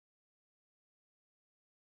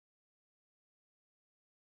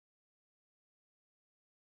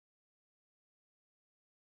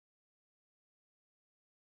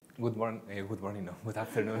Good morning, no, good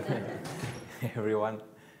afternoon, everyone.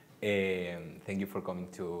 Thank you for coming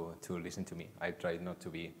to listen to me. I tried not to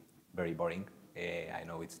be very boring. I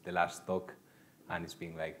know it's the last talk, and it's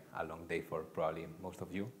been like a long day for probably most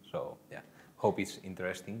of you. So yeah, hope it's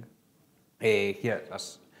interesting. Here,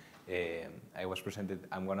 as I was presented,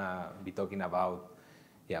 I'm gonna be talking about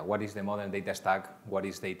what is the modern data stack, what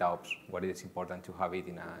is DataOps, what is important to have it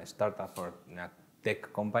in a startup or in a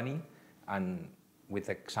tech company, and with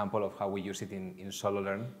example of how we use it in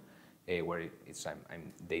Sololearn, where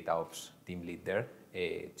I'm DataOps team lead there,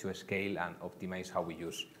 to scale and optimize how we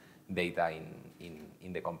use data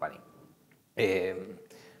in the company.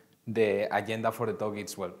 The agenda for the talk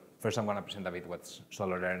is, well, first I'm going to present a bit what's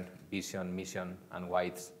Sololearn, vision, mission, and why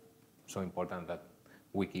it's so important that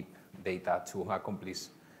we keep data to accomplish,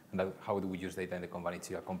 and how do we use data in the company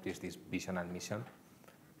to accomplish this vision and mission,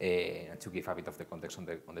 and to give a bit of the context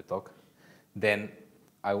on the talk. Then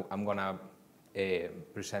I'm going to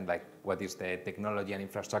present like what is the technology and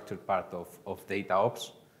infrastructure part of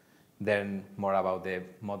DataOps, then more about the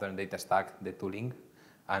modern data stack, the tooling,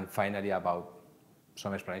 and finally about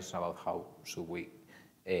some explanations about how should we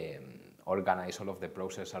organize all of the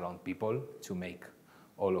process around people to make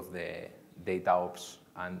all of the DataOps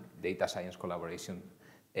and data science collaboration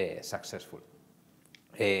successful.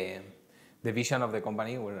 The vision of the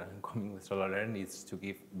company, where I'm coming with Sololearn, is to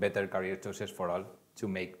give better career choices for all, to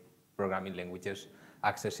make programming languages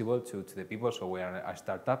accessible to the people. So we are a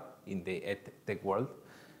startup in the tech world.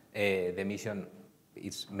 The mission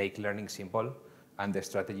is make learning simple, and the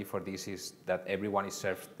strategy for this is that everyone is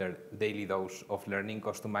served their daily dose of learning,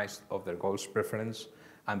 customized of their goals, preference,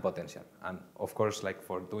 and potential. And of course, like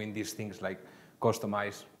for doing these things like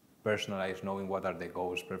customize, personalize, knowing what are the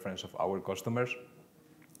goals, preference of our customers,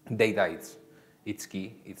 data it's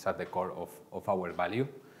key. It's at the core of our value,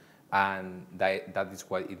 and that is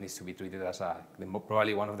why it needs to be treated as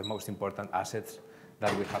probably one of the most important assets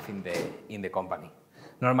that we have in the company.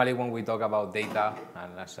 Normally, when we talk about data,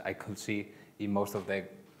 and as I could see in most of the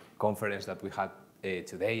conference that we had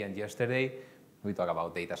today and yesterday, we talk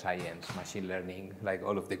about data science, machine learning, like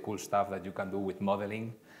all of the cool stuff that you can do with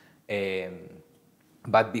modeling.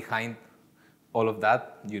 But behind all of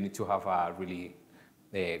that, you need to have a really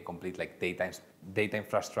complete like data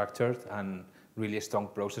infrastructure and really strong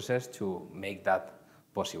processes to make that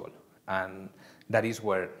possible. And that is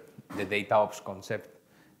where the DataOps concept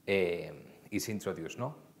is introduced.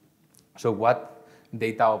 No? So what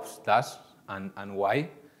DataOps does and why?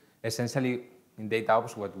 Essentially, in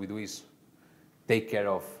DataOps, what we do is take care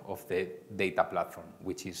of the data platform,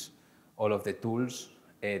 which is all of the tools,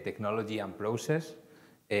 technology, and process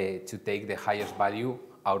to take the highest value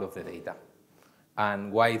out of the data.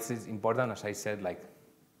 And why it's important, as I said, like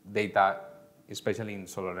data, especially in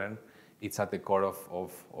Sololearn, it's at the core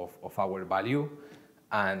of our value,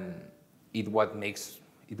 and it will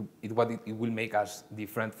make us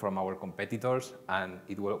different from our competitors, and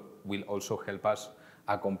it will also help us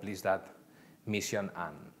accomplish that mission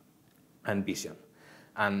and vision.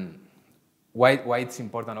 And why it's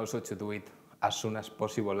important also to do it as soon as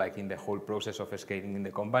possible, like in the whole process of scaling in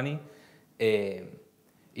the company.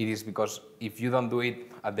 It is because if you don't do it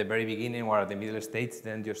at the very beginning or at the middle stage,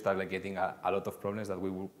 then you start like getting a lot of problems that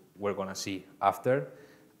we're going to see after,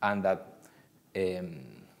 and that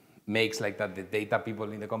makes like that the data people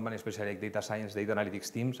in the company, especially like data science, data analytics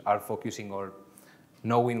teams, are focusing on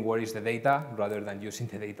knowing where is the data rather than using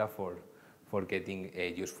the data for getting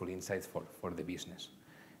useful insights for the business.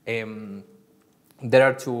 There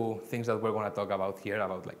are two things that we're going to talk about here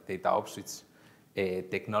about like DataOps. It's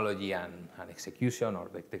technology and execution, or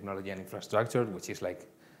like technology and infrastructure, which is like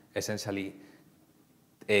essentially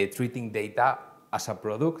treating data as a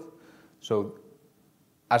product. So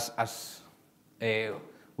as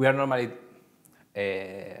we are normally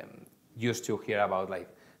used to hear about like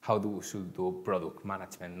how should do product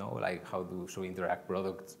management, no? Like how should interact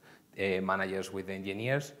product managers with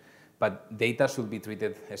engineers, but data should be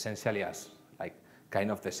treated essentially as like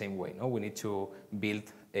kind of the same way, no? We need to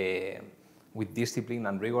build with discipline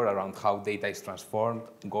and rigor around how data is transformed,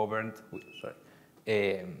 governed,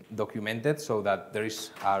 documented, so that there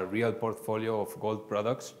is a real portfolio of gold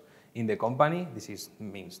products in the company. This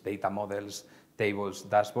means data models, tables,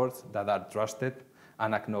 dashboards that are trusted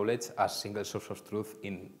and acknowledged as single source of truth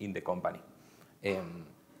in the company.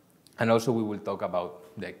 And also we will talk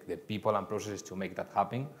about the people and processes to make that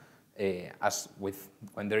happen.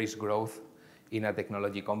 When there is growth in a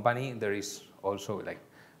technology company, there is also like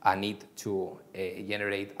a need to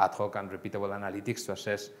generate ad hoc and repeatable analytics to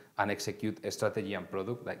assess and execute a strategy and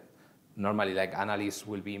product. Like normally, like analysts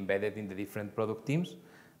will be embedded in the different product teams,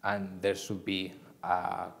 and there should be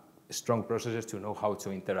a strong processes to know how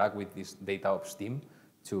to interact with this DataOps team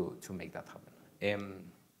to make that happen.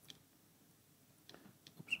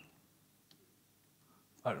 Oops.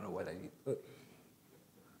 I don't know what I did.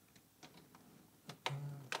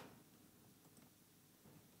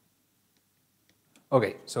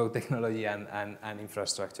 Okay, so technology and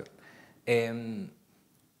infrastructure.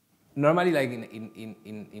 Normally, like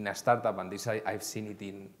in a startup, and this I've seen it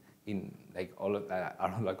in like all of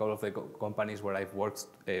the companies where I've worked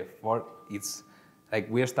for, it's like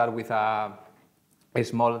we start with a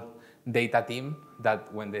small data team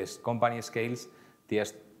that when this company scales, they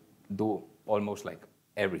just do almost like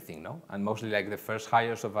everything, no? And mostly like the first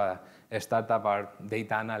hires of a startup are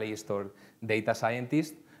data analysts or data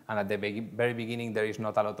scientists. And at the very beginning, there is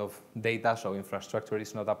not a lot of data, so infrastructure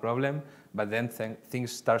is not a problem. But then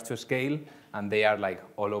things start to scale, and they are like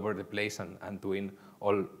all over the place and doing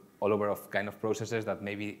all over of kind of processes that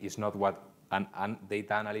maybe is not what a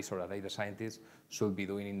data analyst or a data scientist should be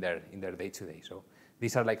doing in their day-to-day. So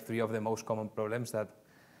these are like 3 of the most common problems that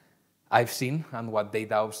I've seen and what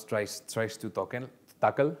DataOps tries to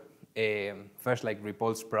tackle. First, like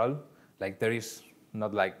report sprawl. Like there is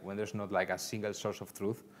not like when there's not like a single source of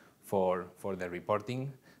truth for the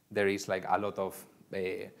reporting. There is like a lot of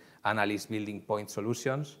analysts building point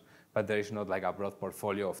solutions, but there is not like a broad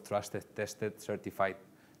portfolio of trusted, tested, certified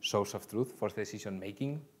source of truth for decision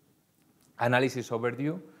making. Analysis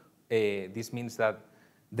overdue. This means that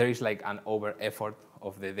there is like an over effort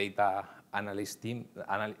of the data analyst team,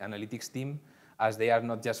 analytics team, as they are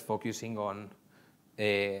not just focusing on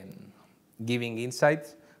giving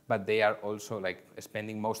insights, but they are also like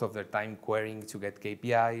spending most of their time querying to get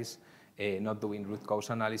KPIs, not doing root cause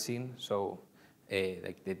analysis. So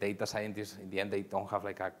like the data scientists, in the end, they don't have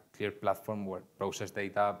like a clear platform where process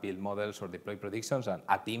data, build models, or deploy predictions, and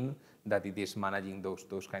a team that it is managing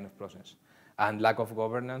those kind of processes. And lack of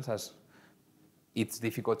governance, as it's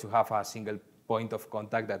difficult to have a single point of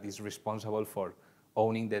contact that is responsible for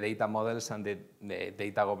owning the data models and the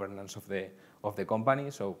data governance of the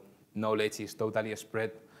company. So knowledge is totally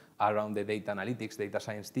spread around the data analytics, data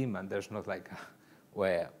science team, and there's not like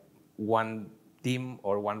one team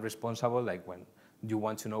or one responsible. Like when you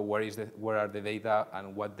want to know where are the data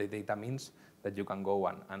and what the data means, that you can go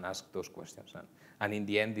and ask those questions. And in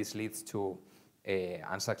the end, this leads to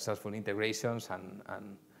unsuccessful integrations and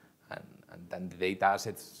then the data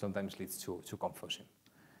assets sometimes leads to confusion.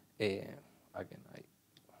 Again, I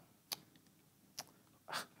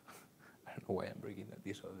don't know why I'm breaking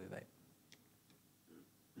this all the time.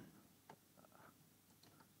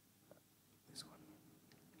 This one.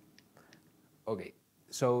 Okay,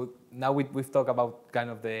 so now we've talked about kind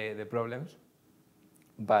of the problems,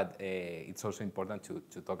 but it's also important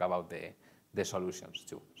to talk about the solutions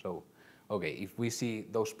too. So, okay, if we see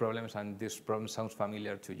those problems and this problem sounds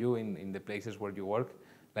familiar to you in the places where you work,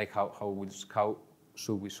 like how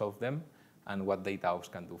should we solve them and what DataOps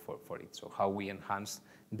can do for it? So how we enhance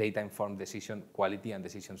data-informed decision quality and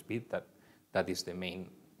decision speed, that is the main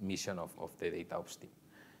mission of the DataOps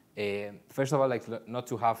team. First of all, like not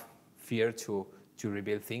to have fear to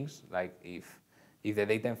rebuild things. Like if the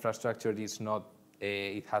data infrastructure is not,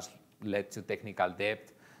 it has led to technical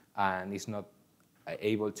debt and is not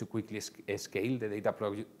able to quickly scale the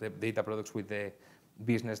data products with the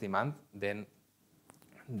business demand, then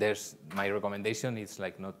my recommendation is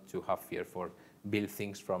like not to have fear for build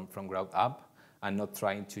things from ground up and not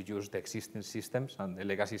trying to use the existing systems and the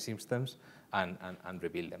legacy systems and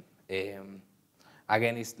rebuild them.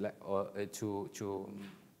 Again, it's like, to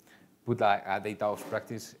put a DataOps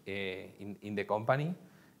practice in the company,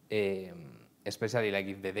 especially like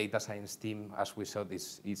if the data science team, as we saw,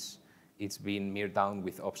 it's been mirrored down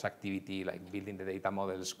with ops activity, like building the data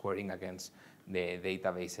models, querying against the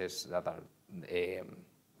databases that are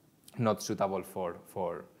not suitable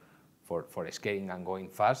for scaling and going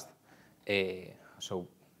fast. So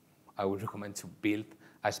I would recommend to build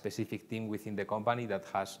a specific team within the company that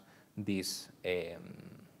has this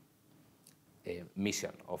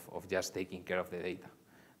mission of just taking care of the data,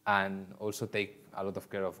 and also take a lot of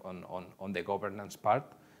care of on the governance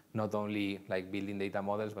part, not only like building data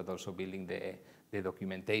models, but also building the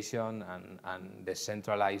documentation and the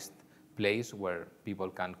centralized place where people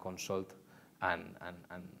can consult and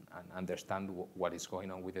understand what is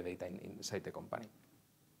going on with the data inside the company.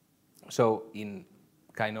 So in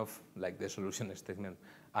kind of like the solution statement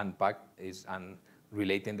unpacked is and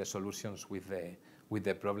relating the solutions with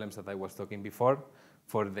the problems that I was talking before.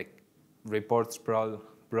 For the report sprawl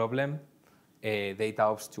problem,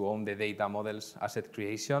 DataOps to own the data models, asset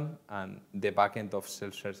creation, and the backend of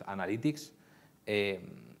self-service analytics.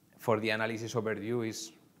 For the analysis overdue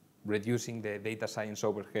is reducing the data science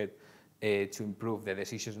overhead to improve the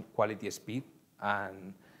decision quality speed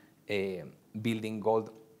and building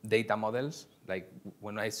gold data models. Like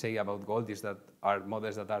when I say about gold is that are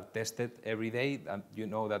models that are tested every day, and you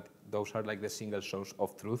know that those are like the single source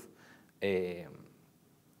of truth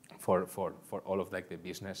for all of like the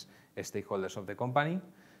business stakeholders of the company.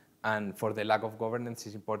 And for the lack of governance,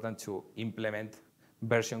 it's important to implement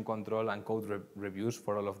version control and code reviews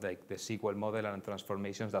for all of like the SQL model and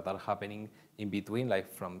transformations that are happening in between,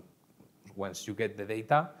 like from once you get the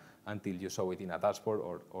data until you show it in a dashboard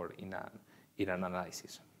or in an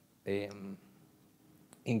analysis.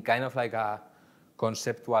 In kind of like a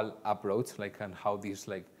conceptual approach, like and how this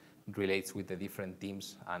like relates with the different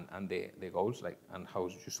teams and the goals, like and how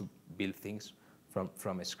you should build things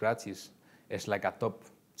from scratch is like a top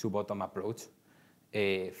to bottom approach.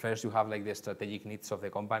 First, you have like the strategic needs of the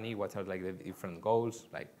company. What are like the different goals?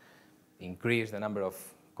 Like increase the number of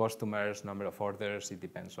customers, number of orders. It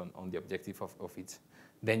depends on the objective of each.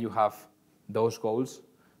 Then you have those goals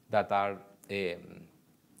that are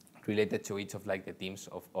related to each of like the teams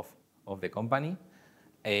of the company,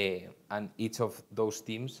 and each of those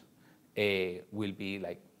teams will be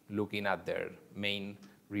like looking at their main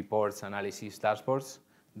reports, analysis, dashboards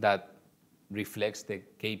that reflects the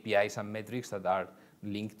KPIs and metrics that are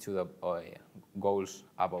linked to the goals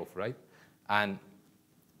above, right? And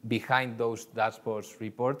behind those dashboards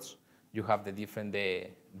reports, you have the different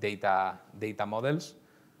data models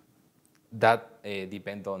that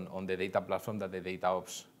depend on the data platform that the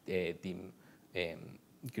DataOps team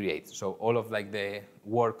creates. So all of like the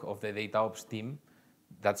work of the DataOps team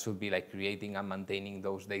that should be like creating and maintaining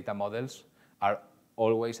those data models are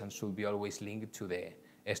always and should be always linked to the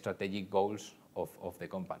strategic goals of the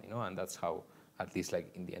company, no? And that's how, at least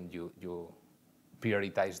like in the end, you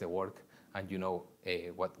prioritize the work and you know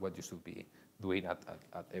what you should be doing at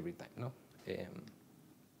every time, no?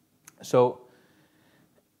 So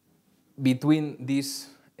between this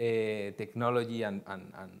technology and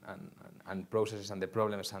processes and the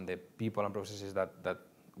problems and the people and processes that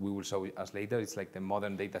we will show us later, it's like the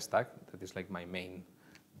modern data stack. That is like my main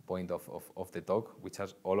point of the talk, which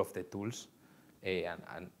has all of the tools.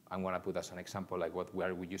 And I'm going to put as an example like what we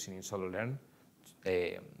are using in Sololearn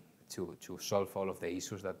to solve all of the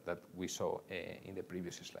issues that we saw in the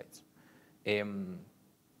previous slides.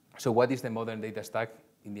 So what is the modern data stack?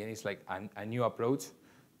 In the end, it's like a new approach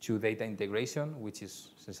to data integration, which is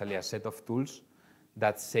essentially a set of tools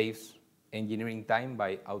that saves engineering time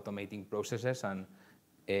by automating processes and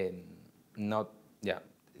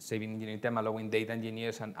saving engineering time, allowing data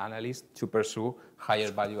engineers and analysts to pursue higher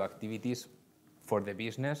value activities for the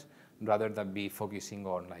business rather than be focusing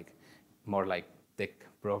on like more like tech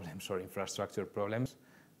problems or infrastructure problems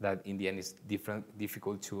that in the end is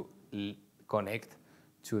difficult to connect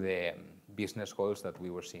to the business goals that we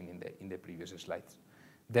were seeing in the previous slides.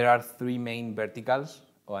 There are three main verticals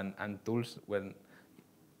and tools when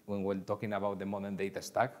we're talking about the modern data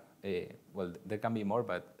stack. Well, there can be more,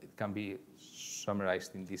 but it can be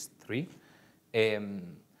summarized in these three.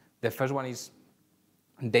 The first one is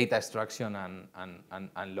data extraction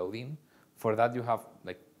and loading. For that, you have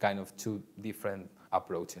like kind of two different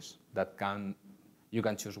approaches that you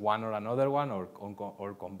can choose one or another one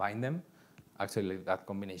or combine them. Actually, that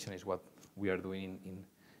combination is what we are doing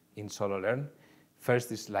in Sololearn.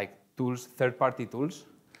 First is like tools, third-party tools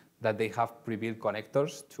that they have pre-built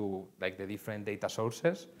connectors to like the different data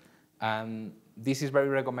sources. And this is very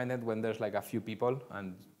recommended when there's like a few people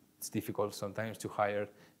and it's difficult sometimes to hire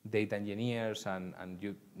data engineers and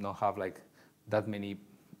you don't have like that many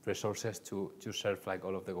resources to serve like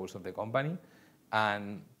all of the goals of the company.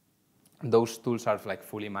 And those tools are like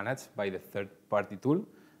fully managed by the third-party tool,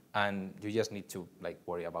 and you just need to like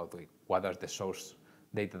worry about like, what are the source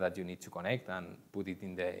data that you need to connect and put it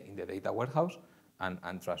in the data warehouse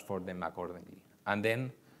and transform them accordingly. And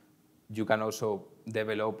then you can also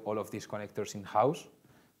develop all of these connectors in-house,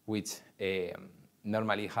 which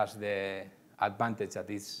normally has the advantage that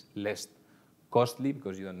it's less costly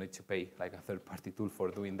because you don't need to pay like a third-party tool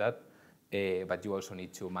for doing that, but you also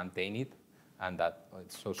need to maintain it, and that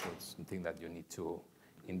it's also something that you need to,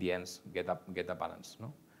 in the end, get a balance.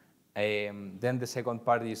 No? Then the second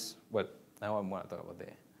part is, well, now I'm going to talk about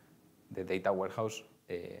the data warehouse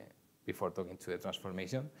before talking to the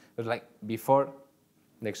transformation. But like before,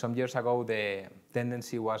 like some years ago, the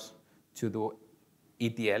tendency was to do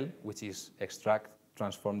ETL, which is extract,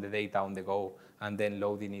 transform the data on the go, and then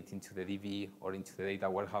loading it into the DB or into the data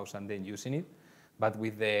warehouse and then using it. But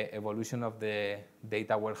with the evolution of the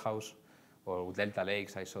data warehouse or Delta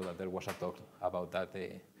Lakes, I saw that there was a talk about that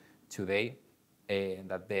today,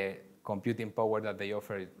 that the computing power that they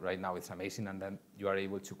offer right now is amazing, and then you are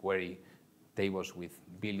able to query tables with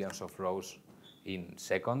billions of rows in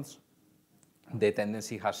seconds, the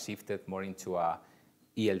tendency has shifted more into a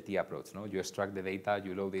ELT approach. No? You extract the data,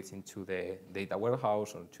 you load it into the data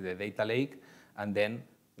warehouse or to the data lake, and then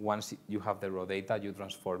once you have the raw data, you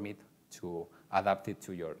transform it to adapt it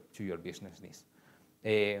to your business needs.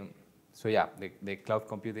 So yeah, the cloud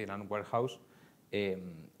computing and warehouse,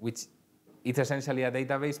 which it's essentially a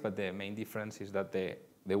database, but the main difference is that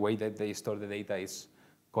the way that they store the data is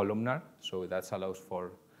columnar, so that allows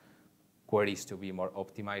for queries to be more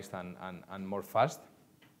optimized and more fast.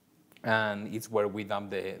 And it's where we dump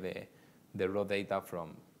the raw data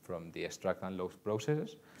from the extract and load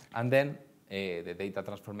processes. And then the data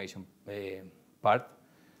transformation part,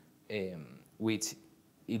 which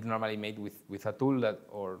it normally made with a tool that,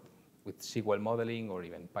 or with SQL modeling, or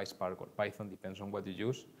even PySpark or Python, depends on what you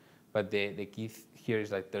use. But the key here is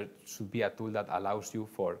that there should be a tool that allows you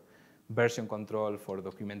for version control, for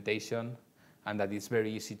documentation, and that it's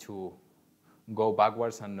very easy to go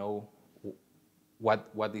backwards and know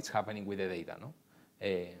what is happening with the data. No?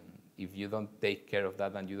 If you don't take care of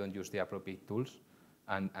that and you don't use the appropriate tools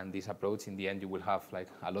and this approach, in the end you will have like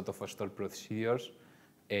a lot of stored procedures,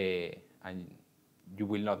 and you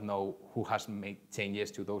will not know who has made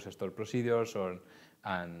changes to those stored procedures,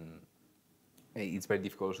 and it's very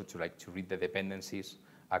difficult also to read the dependencies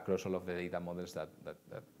across all of the data models that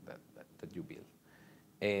you build.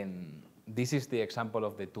 And this is the example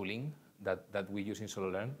of the tooling that we use in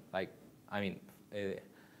Sololearn. Like, I mean, the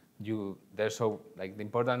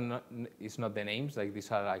important is not the names. Like,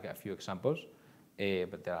 these are like a few examples,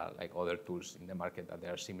 but there are like other tools in the market that they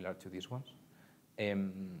are similar to these ones.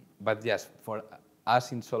 But yes, for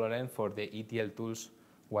us in Sololearn, for the ETL tools,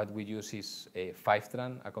 what we use is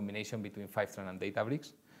Fivetran, a combination between Fivetran and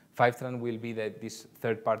Databricks. Fivetran will be this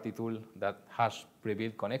third-party tool that has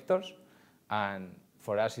pre-built connectors, and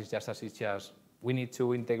for us it's just as easy as we need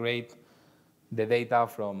to integrate the data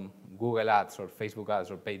from Google Ads or Facebook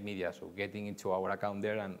Ads or paid media, so getting into our account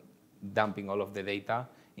there and dumping all of the data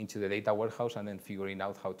into the data warehouse and then figuring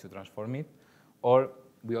out how to transform it. Or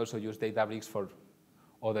we also use Databricks for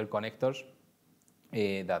other connectors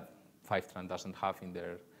that Fivetran doesn't have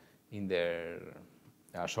in their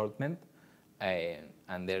assortment.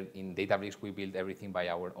 And there in Databricks, we build everything by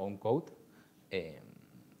our own code,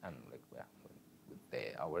 and with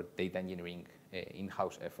our data engineering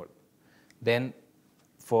in-house effort. Then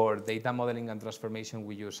for data modeling and transformation,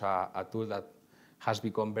 we use a tool that has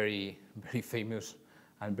become very, very famous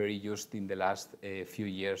and very used in the last few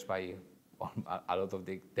years by a lot of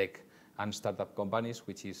the tech and startup companies,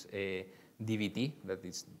 which is DBT, that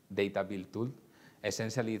is Data Build Tool.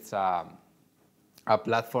 Essentially, it's a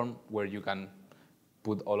platform where you can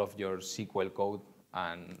put all of your SQL code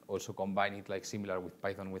and also combine it, like similar with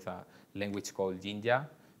Python, with a language called Jinja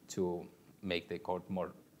to make the code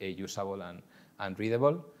more usable and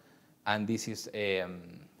readable. And this is a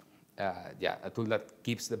tool that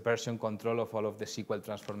keeps the version control of all of the SQL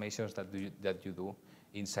transformations that you do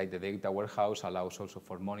inside the data warehouse, allows also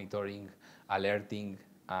for monitoring, alerting,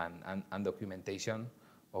 and documentation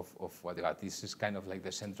of what you got. This is kind of like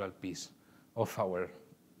the central piece of our,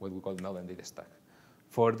 what we call modern data stack.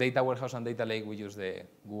 For data warehouse and data lake, we use the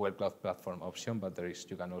Google Cloud Platform option, but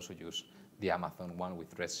you can also use the Amazon one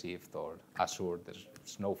with Redshift, or Azure. There's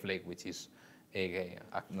Snowflake, which is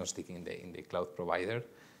agnostic in the cloud provider.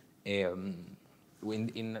 In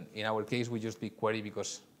our case, we use BigQuery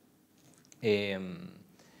because it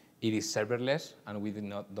is serverless, and we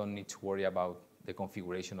don't need to worry about the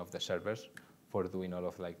configuration of the servers for doing all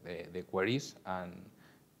of like the queries, and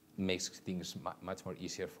makes things much more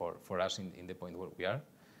easier for us in the point where we are.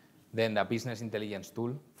 Then the business intelligence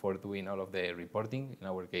tool for doing all of the reporting. In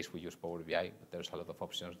our case, we use Power BI, but there's a lot of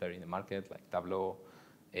options there in the market, like Tableau,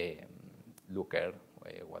 Looker,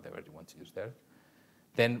 whatever you want to use there.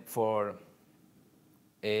 Then for,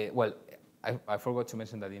 I forgot to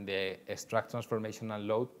mention that in the extract, transformation, and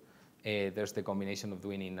load, there's the combination of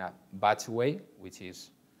doing in a batch way, which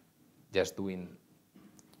is just doing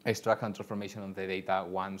extract and transformation of the data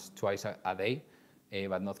once, twice a day,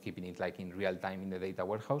 but not keeping it like in real time in the data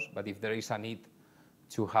warehouse. But if there is a need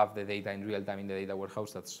to have the data in real time in the data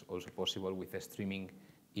warehouse, that's also possible with the streaming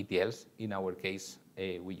ETLs. In our case,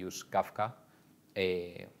 we use Kafka.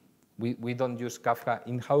 We don't use Kafka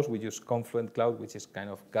in-house. We use Confluent Cloud, which is kind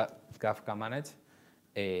of Kafka managed,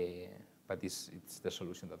 but it's the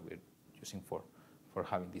solution that we're using for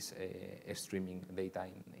having this streaming data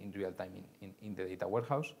in real time in the data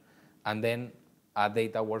warehouse. And then a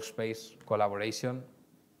data workspace collaboration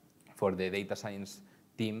for the data science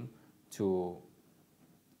team to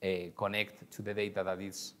connect to the data that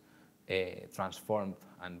is transformed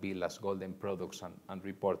and built as golden products and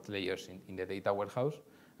report layers in the data warehouse.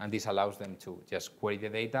 And this allows them to just query the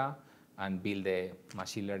data and build the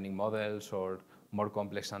machine learning models or more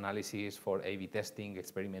complex analysis for A/B testing,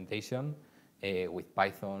 experimentation with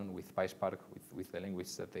Python, with PySpark, with the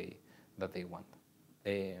language that they want.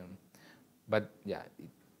 But yeah,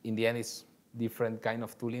 in the end, it's different kind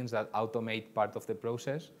of toolings that automate part of the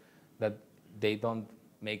process, that they don't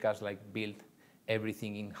make us like build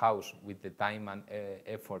everything in-house with the time and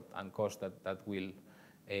effort and cost that will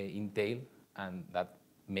entail, and that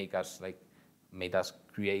made us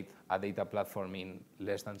create a data platform in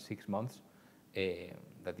less than 6 months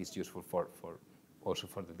that is useful also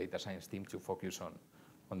for the data science team to focus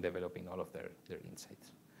on developing all of their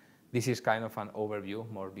insights. This is kind of an overview,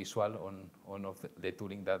 more visual on of the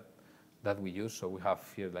tooling that we use. So we have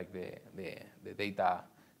here like the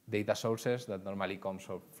data sources that normally comes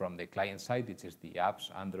from the client side, which is the apps,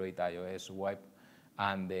 Android, iOS, web,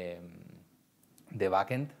 and the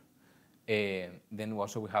backend. Then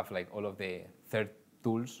also we have like all of the third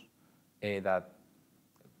tools that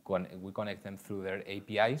we connect them through their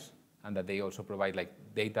APIs, and that they also provide like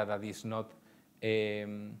data that is not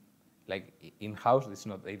like in-house. It's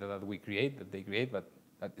not data that we create, that they create, but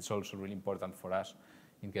that is also really important for us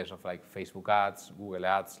in case of like Facebook ads, Google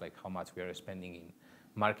ads, like how much we are spending in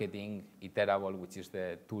marketing. Iterable, which is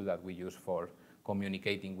the tool that we use for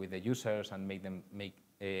communicating with the users and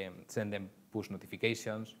send them push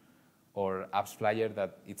notifications, or Apps Flyer,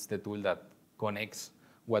 that it's the tool that connects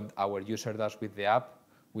what our user does with the app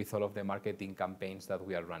with all of the marketing campaigns that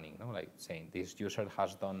we are running. No? Like saying this user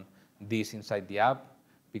has done this inside the app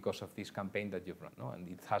because of this campaign that you've run. No? And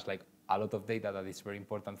it has like a lot of data that is very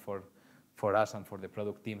important for us and for the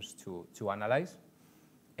product teams to analyze.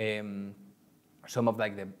 Some of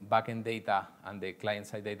like the backend data and the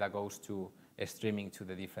client-side data goes to streaming to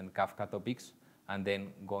the different Kafka topics, and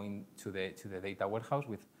then going to the data warehouse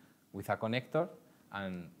with a connector.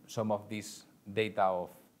 And some of this data of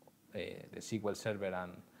the SQL Server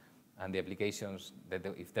and the applications, that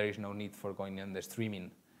if there is no need for going on the streaming,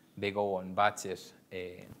 they go on batches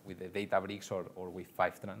with the Databricks or with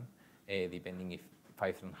Fivetran, depending if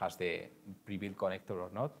Fivetran has the pre-built connector or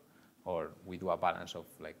not, or we do a balance of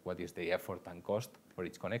like what is the effort and cost for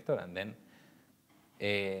each connector, and then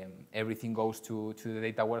everything goes to the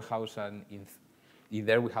data warehouse. And in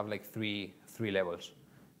there we have like three levels.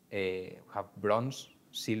 We have bronze,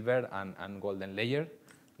 silver, and golden layer.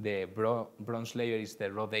 The bronze layer is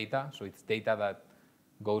the raw data, so it's data that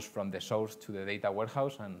goes from the source to the data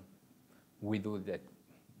warehouse, and we do the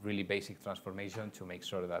really basic transformation to make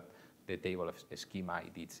sure that the table of schema,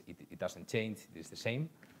 it doesn't change, it is the same.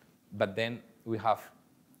 But then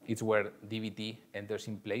it's where dbt enters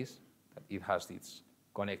in place. It's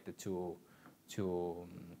connected to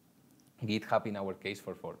GitHub in our case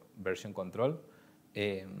for version control.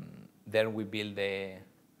 Then we build the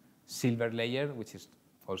silver layer, which is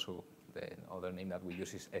also the other name that we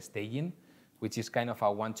use is staging, which is kind of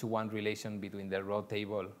a one-to-one relation between the raw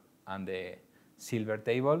table and the silver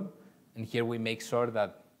table. And here we make sure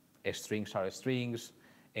that strings are strings,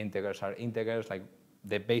 integers are integers, like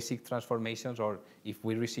the basic transformations. Or if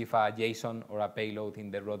we receive a JSON or a payload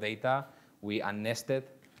in the raw data, we unnest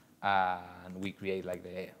it and we create like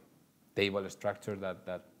the table structure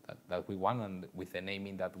that we want, and with the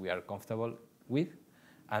naming that we are comfortable with.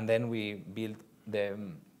 And then we build the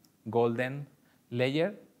golden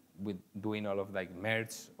layer with doing all of like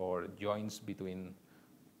merge or joins between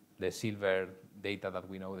the silver data that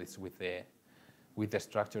we know is with the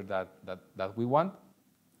structure that we want.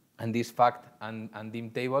 And this fact and dim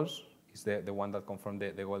tables is the one that come from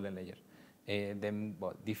the golden layer. Then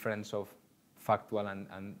difference of factual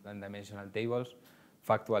and dimensional tables.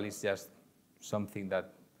 Factual is just something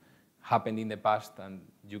that happened in the past and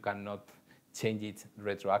you cannot change it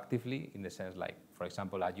retroactively, in the sense like, for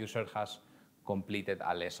example, a user has completed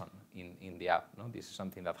a lesson in the app. No? This is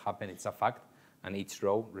something that happened, it's a fact, and each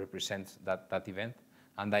row represents that event.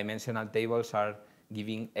 And dimensional tables are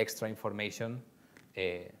giving extra information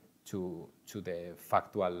to the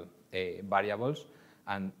factual variables,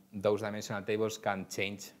 and those dimensional tables can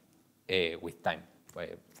change with time.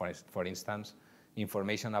 For instance,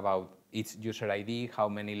 information about each user ID, how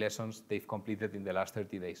many lessons they've completed in the last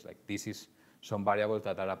 30 days. Like this is some variables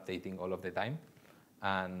that are updating all of the time.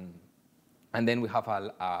 And then we have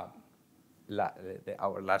our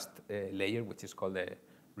last layer, which is called the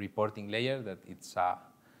reporting layer, that it's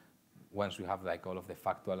once you have like all of the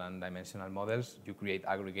factual and dimensional models, you create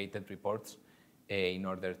aggregated reports in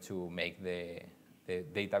order to make the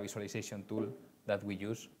data visualization tool that we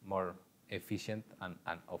use more efficient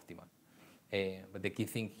and optimal. But the key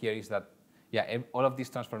thing here is that, yeah, all of these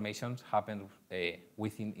transformations happen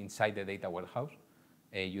inside the data warehouse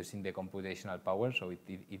using the computational power, so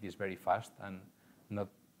it is very fast and not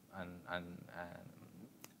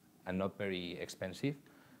not very expensive,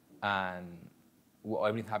 and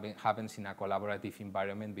everything happens in a collaborative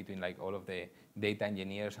environment between like all of the data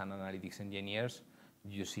engineers and analytics engineers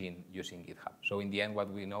using GitHub. So in the end,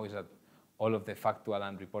 what we know is that all of the factual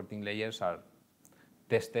and reporting layers are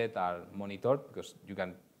tested, are monitored, because you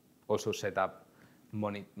can also set up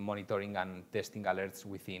monitoring and testing alerts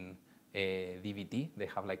within DBT. They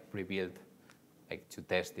have like pre-built like to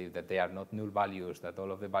test it, that they are not null values, that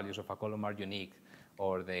all of the values of a column are unique,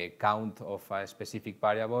 or the count of a specific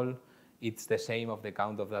variable, it's the same of the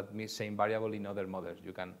count of that same variable in other models.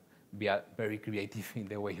 You can be very creative in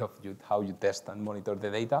the way of how you test and monitor the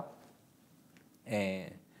data.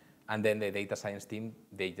 And then the data science team,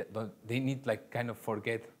 they need like kind of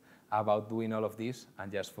forget about doing all of this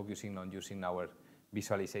and just focusing on using our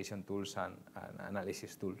visualization tools and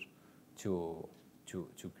analysis tools to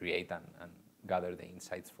create and gather the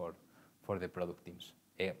insights for the product teams.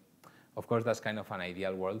 Of course, that's kind of an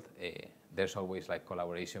ideal world. There's always like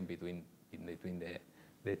collaboration between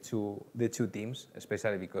the two teams,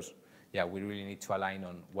 especially because yeah, we really need to align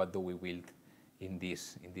on what do we build in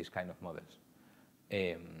these kind of models.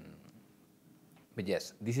 But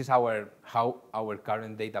yes, this is how our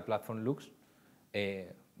current data platform looks.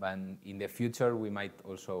 And in the future, we might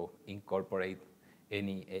also incorporate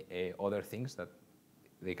any other things that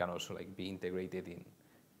they can also like be integrated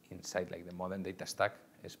inside like the modern data stack,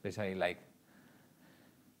 especially like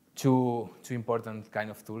two important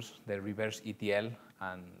kind of tools, the reverse ETL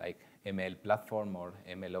and like ML platform or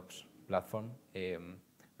MLOps platform.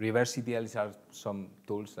 Reverse ETLs are some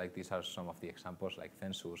tools, like these are some of the examples, like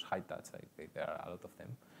Census, HighTouch, like there are a lot of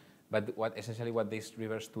them. But essentially what this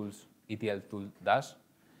reverse ETL tool does,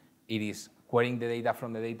 it is querying the data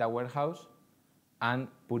from the data warehouse and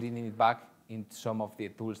putting it back in some of the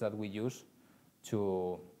tools that we use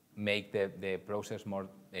to make the process more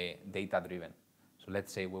data-driven. So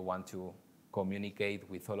let's say we want to communicate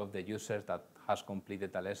with all of the users that has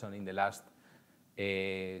completed a lesson in the last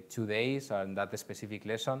 2 days and that specific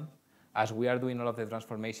lesson. As we are doing all of the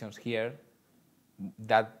transformations here,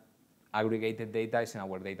 that aggregated data is in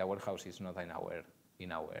our data warehouse, it's not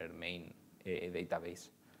in our main database.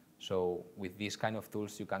 So with these kind of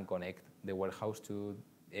tools, you can connect the warehouse to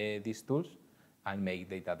these tools and make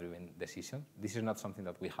data-driven decisions. This is not something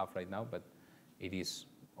that we have right now, but it is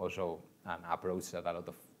also an approach that a lot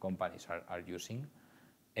of companies are using.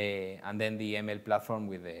 And then the ML platform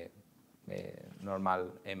with the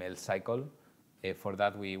normal ML cycle. For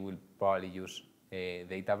that, we will probably use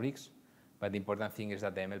Databricks. But the important thing is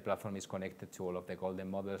that the ML platform is connected to all of the golden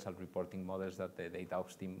models and reporting models that the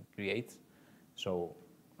DataOps team creates. So,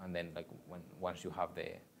 and then like once you have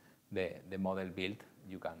the model built,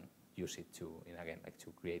 you can use it to, again, like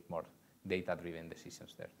to create more data-driven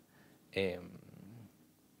decisions there.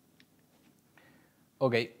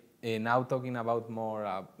 Okay, now talking about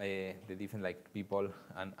more the different like people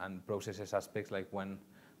and processes aspects, like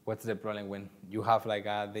what's the problem when you have like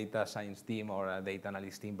a data science team or a data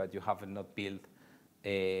analyst team, but you have not built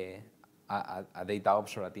a data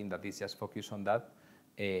ops or a team that is just focused on that.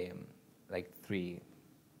 There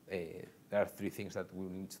are three things that we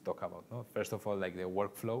need to talk about. No? First of all, like the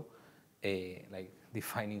workflow, like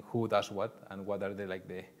defining who does what and what are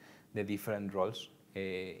the different roles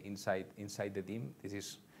inside the team. This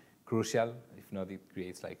is crucial. If not, it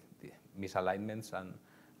creates like misalignments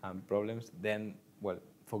and problems. Then, well,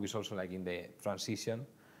 focus also like in the transition,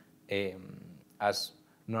 as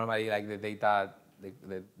normally like the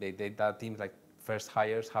data teams, like first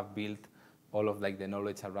hires, have built all of like the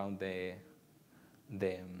knowledge around the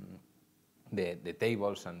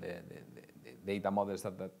tables and the data models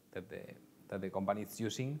that the company is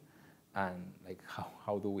using, and like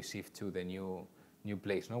how do we shift to the new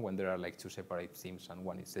place, no? When there are like two separate teams and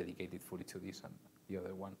one is dedicated fully to this and the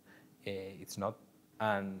other one it's not.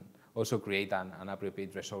 And also create an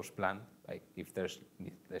appropriate resource plan, like if there's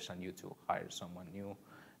a need to hire someone new,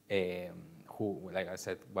 who, like I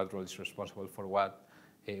said, what role is responsible for what,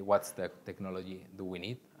 what's the technology do we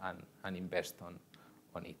need, and invest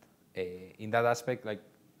on it. In that aspect, like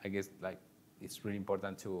I guess like it's really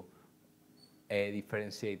important to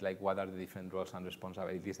differentiate like what are the different roles and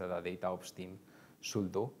responsibilities that a data ops team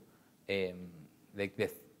should do. Like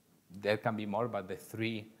there can be more, but the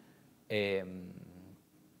three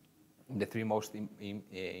most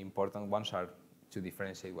important ones are to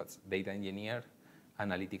differentiate what's data engineer,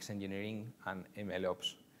 analytics engineering, and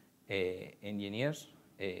MLOps engineers.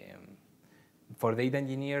 For data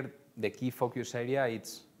engineer, the key focus area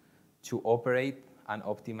is to operate and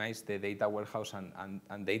optimize the data warehouse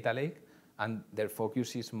and data lake, and their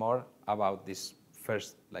focus is more about this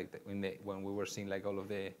first, like when we were seeing like all of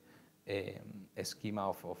the schema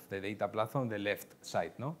of the data platform, the left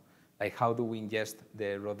side, no? Like how do we ingest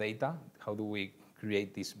the raw data? How do we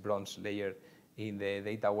create this bronze layer in the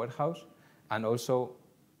data warehouse? And also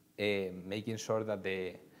making sure that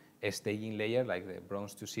the staging layer, like the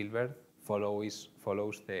bronze to silver, follows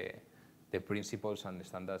the principles and the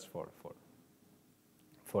standards for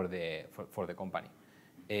the company.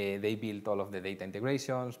 They build all of the data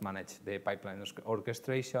integrations, manage the pipeline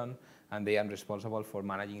orchestration, and they are responsible for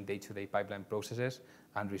managing day-to-day pipeline processes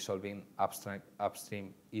and resolving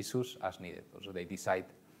upstream issues as needed. Also, they decide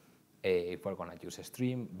if we're going to use a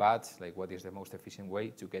stream, batch, like what is the most efficient way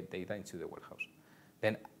to get data into the warehouse.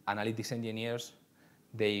 Then analytics engineers,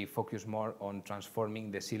 they focus more on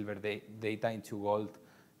transforming the silver data into gold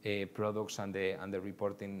products and the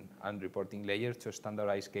reporting layers to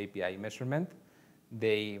standardize KPI measurement.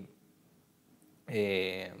 They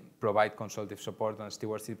provide consultative support and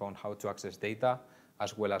stewardship on how to access data,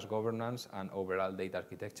 as well as governance and overall data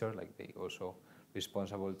architecture. Like they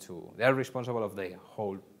are responsible of the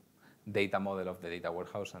whole data model of the data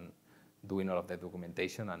warehouse and doing all of the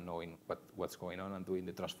documentation and knowing what's going on and doing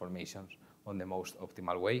the transformations on the most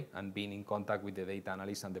optimal way and being in contact with the data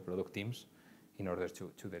analysts and the product teams in order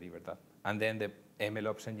to deliver that. And then the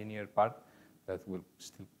MLOps engineer part that will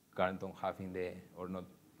still currently don't have or not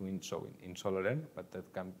doing so in Sololearn, but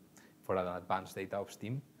that can, for an advanced DataOps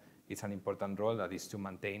team, it's an important role that is to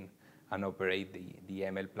maintain and operate the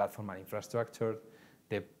ML platform and infrastructure,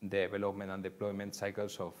 the development and deployment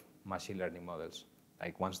cycles of machine learning models.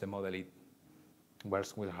 Like once the model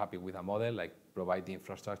we're happy with a model, like provide the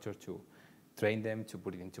infrastructure to train them, to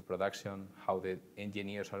put it into production, how the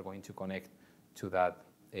engineers are going to connect to that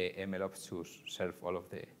MLOps to serve all of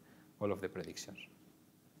the predictions.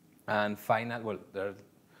 And final, there are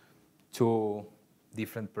two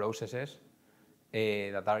different processes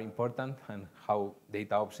that are important and how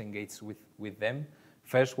DataOps engages with them.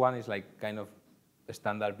 First one is like kind of a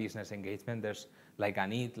standard business engagement. There's like a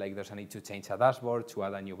need, like there's a need to change a dashboard, to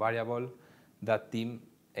add a new variable. That team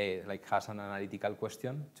like has an analytical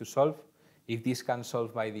question to solve. If this can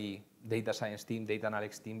solve by the data science team, data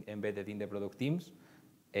analytics team embedded in the product teams,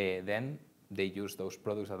 then they use those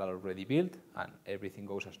products that are already built and everything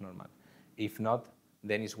goes as normal. If not,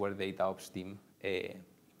 then is where the DataOps team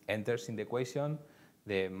enters in the equation.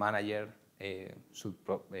 The manager should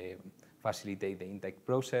facilitate the intake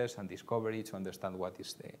process and discovery to understand what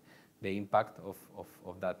is the impact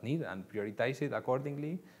of that need and prioritize it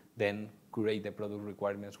accordingly, then curate the product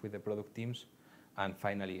requirements with the product teams, and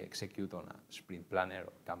finally execute on a sprint planner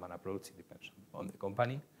or Kanban approach. It depends on the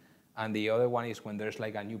company. And the other one is when there's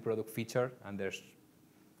like a new product feature and there's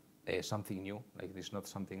something new, like there's not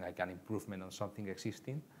something like an improvement on something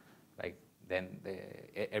existing, like then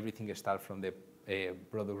everything starts from the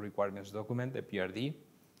product requirements document, the PRD.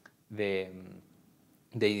 The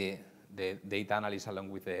data analyst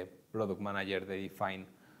along with the product manager, they define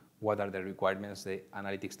what are the requirements, the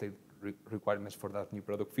analytics requirements for that new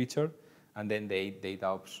product feature, and then the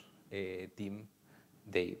DataOps team,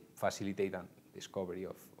 they facilitate a discovery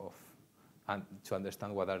and to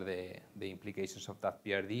understand what are the implications of that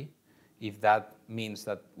PRD. If that means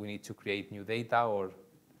that we need to create new data or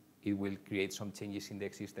it will create some changes in the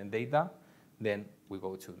existing data, then we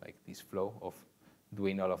go to like this flow of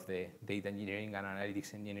doing all of the data engineering and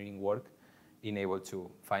analytics engineering work in able to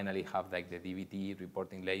finally have like the DBT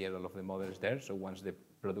reporting layer, all of the models there. So once the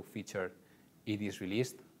product feature it is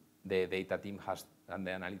released, the data team has and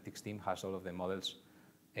the analytics team has all of the models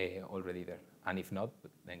already there. And if not,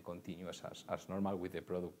 then continue as normal with the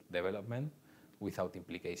product development without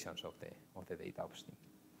implications of the DataOps team.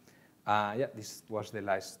 Yeah, this was the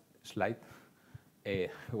last slide.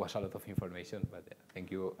 It was a lot of information, but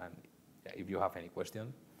thank you. And yeah, if you have any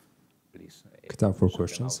question, please. Time for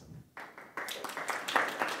questions.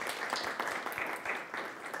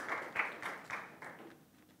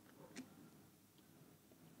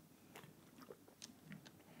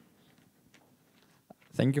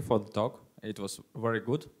 Thank you for the talk. It was very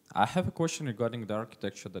good. I have a question regarding the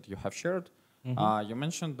architecture that you have shared. Mm-hmm. You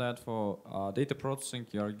mentioned that for data processing,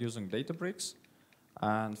 you are using Databricks.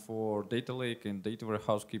 And for data lake and data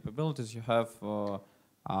warehouse capabilities, you have,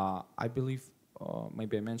 I believe,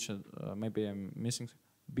 maybe I mentioned, maybe I'm missing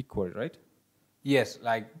BigQuery, right? Yes,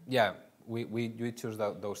 we choose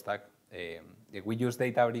those tags. We use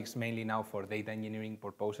Databricks mainly now for data engineering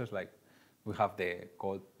purposes. Like we have the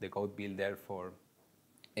code build there for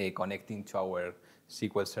connecting to our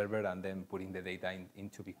SQL server and then putting the data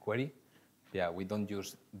into BigQuery. Yeah, we don't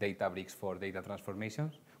use Databricks for data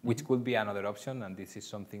transformations, which could be another option, and this is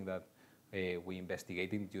something that we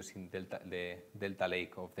investigated using the Delta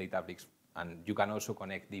Lake of Databricks, and you can also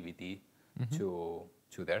connect DBT to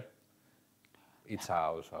there. It's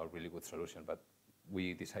also a really good solution, but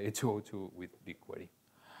we decided to go with BigQuery.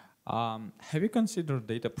 Have you considered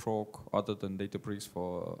Dataproc other than Databricks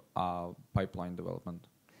for pipeline development?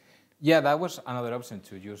 Yeah, that was another option,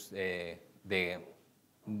 to use the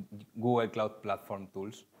Google Cloud Platform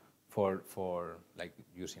tools for like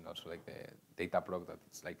using also like the Dataproc, that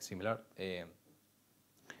it's like similar.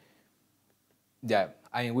 Yeah,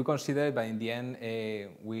 I mean, we considered, but in the end,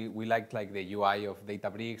 we liked like the UI of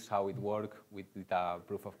Databricks, how it worked with the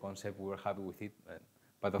proof of concept. We were happy with it,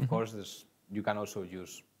 but of course, you can also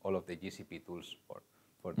use all of the GCP tools for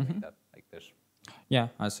doing that. Like there's. Yeah,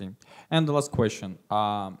 I see. And the last question,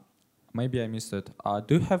 maybe I missed it.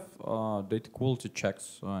 Do you have data quality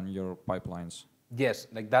checks on your pipelines? Yes,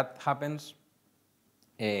 like that happens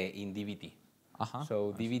in DBT.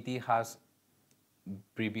 So DBT has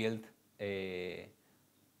pre-built a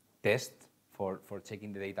test for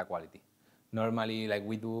checking the data quality. Normally, like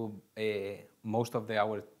we do most of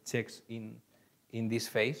our checks in this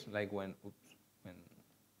phase, like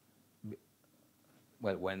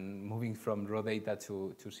when moving from raw data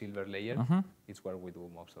to silver layer, it's where we do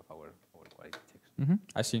most of our quality checks.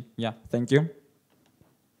 I see. Yeah, thank you.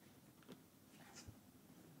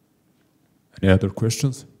 Any other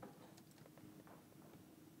questions?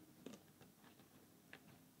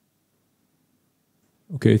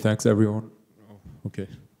 Okay, thanks everyone. Okay.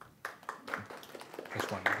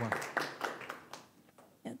 This one.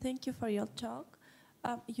 Yeah, thank you for your talk.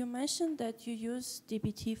 You mentioned that you use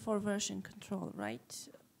DBT for version control, right?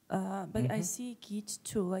 But I see Git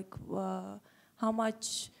too. Like, how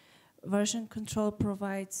much version control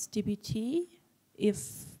provides DBT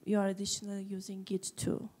if you are additionally using Git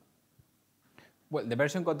too? Well, the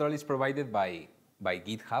version control is provided by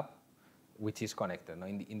GitHub, which is connected. No?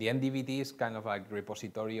 In the end, DBT is kind of like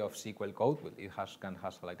repository of SQL code. It can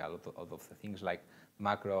has like a lot of the things like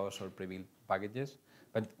macros or pre-built packages.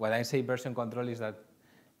 But what I say version control is that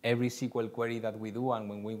every SQL query that we do, and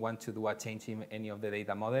when we want to do a change in any of the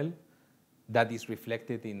data model, that is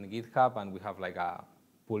reflected in GitHub, and we have like a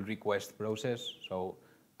pull request process. So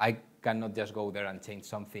I cannot just go there and change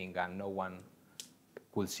something and no one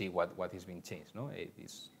could see what is being changed. No? It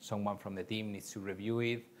is someone from the team needs to review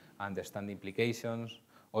it, understand the implications.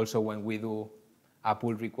 Also, when we do a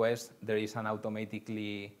pull request, there is an automatic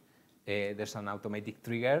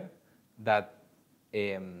trigger that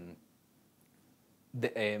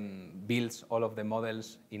builds all of the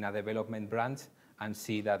models in a development branch and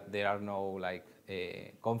see that there are no like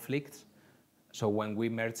conflicts. So when we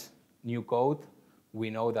merge new code, we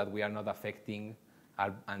know that we are not affecting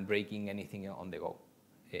and breaking anything on the go,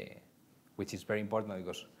 which is very important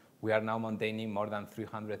because we are now maintaining more than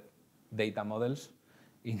 300 data models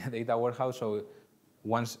in a data warehouse. So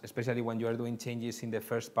once, especially when you are doing changes in the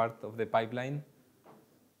first part of the pipeline,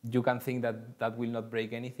 you can think that that will not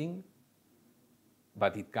break anything,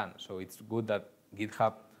 but it can. So it's good that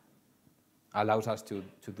GitHub allows us to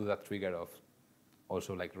do that trigger of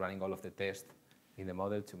also like running all of the tests in the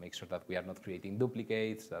model to make sure that we are not creating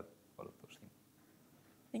duplicates, that all of those things.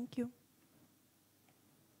 Thank you.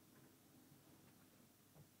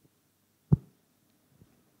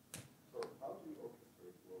 So how do you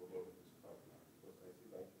orchestrate all of this pipeline? Because I see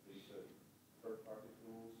like these third-party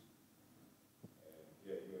tools, and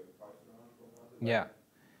yeah, you have Python from other. Yeah.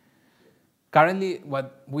 Currently,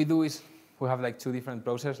 what we do is we have like two different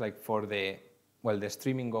processes. Like for the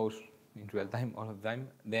streaming goes in real time all of the time.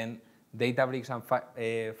 Then Databricks and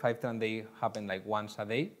Fivetran, they happen like once a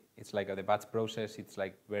day. It's like the batch process. It's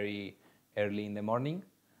like very early in the morning,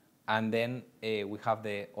 and then we have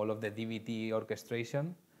all of the DBT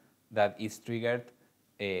orchestration that is triggered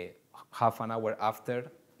half an hour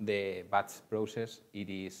after the batch process. It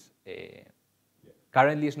is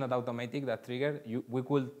currently it's not automatic, that trigger. We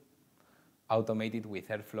could automate it with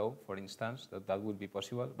Airflow, for instance, that would be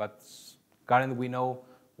possible. But currently we know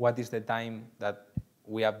what is the time that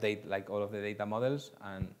we update like all of the data models,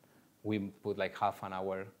 and we put like half an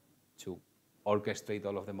hour to orchestrate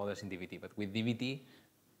all of the models in DBT. But with DBT,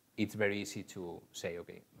 it's very easy to say,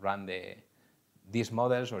 okay, run these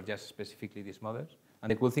models or just specifically these models.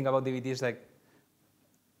 And the cool thing about DBT is like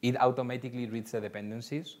it automatically reads the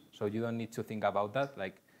dependencies, so you don't need to think about that.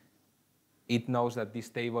 Like it knows that this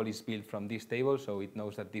table is built from this table, so it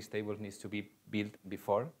knows that this table needs to be built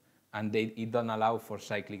before, and it don't allow for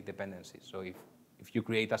cyclic dependencies. So if you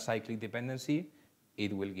create a cyclic dependency,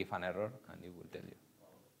 it will give an error and it will tell you.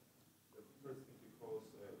 That's interesting because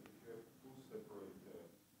if you have two separate,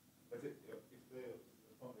 let's say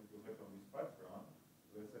if something will happen with pipeline,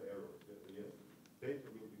 let's say error, yes, data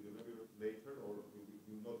will be delivered later or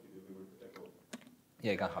will not be delivered at all.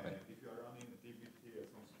 Yeah, it can happen. And if you are running DBT as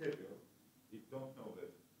on schedule, you don't know that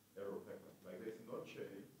error happened. Like there's no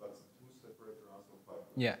chain, but two separate runs of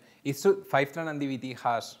pipeline. Yeah, it's true. Fivetran and DBT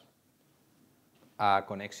has a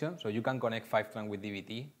connection, so you can connect Fivetran with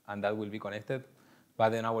DBT, and that will be connected.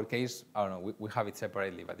 But in our case, I don't know, we have it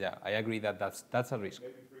separately. But yeah, I agree that that's a risk.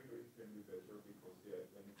 Maybe triggering can be better because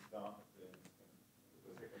when it's done, then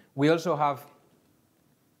the second. We also have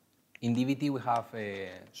in DBT we have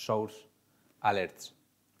source alerts.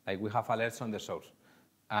 Like we have alerts on the source,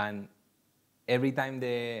 and every time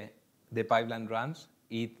the pipeline runs,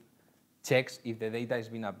 it checks if the data has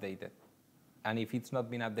been updated. And if it's not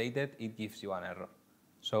been updated, it gives you an error.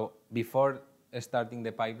 So before starting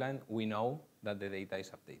the pipeline, we know that the data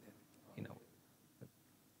is updated.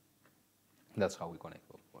 That's how we connect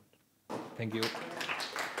both worlds. Thank you.